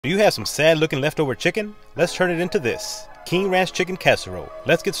Do you have some sad looking leftover chicken? Let's turn it into this. King Ranch chicken casserole.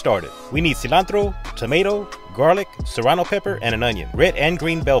 Let's get started. We need cilantro, tomato, garlic, serrano pepper, and an onion. Red and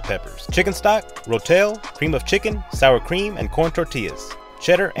green bell peppers. Chicken stock, rotel, cream of chicken, sour cream, and corn tortillas.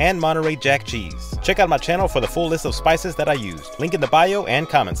 Cheddar and Monterey Jack cheese. Check out my channel for the full list of spices that I used. Link in the bio and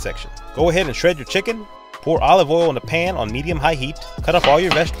comment section. Go ahead and shred your chicken. Pour olive oil in a pan on medium-high heat. Cut up all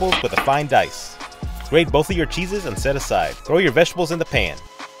your vegetables with a fine dice. Grate both of your cheeses and set aside. Throw your vegetables in the pan.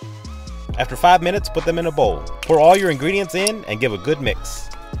 After 5 minutes, put them in a bowl. Pour all your ingredients in and give a good mix.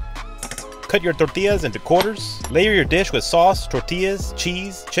 Cut your tortillas into quarters. Layer your dish with sauce, tortillas,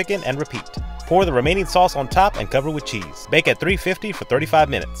 cheese, chicken, and repeat. Pour the remaining sauce on top and cover with cheese. Bake at 350 for 35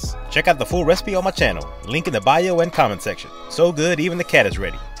 minutes. Check out the full recipe on my channel. Link in the bio and comment section. So good, even the cat is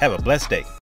ready. Have a blessed day.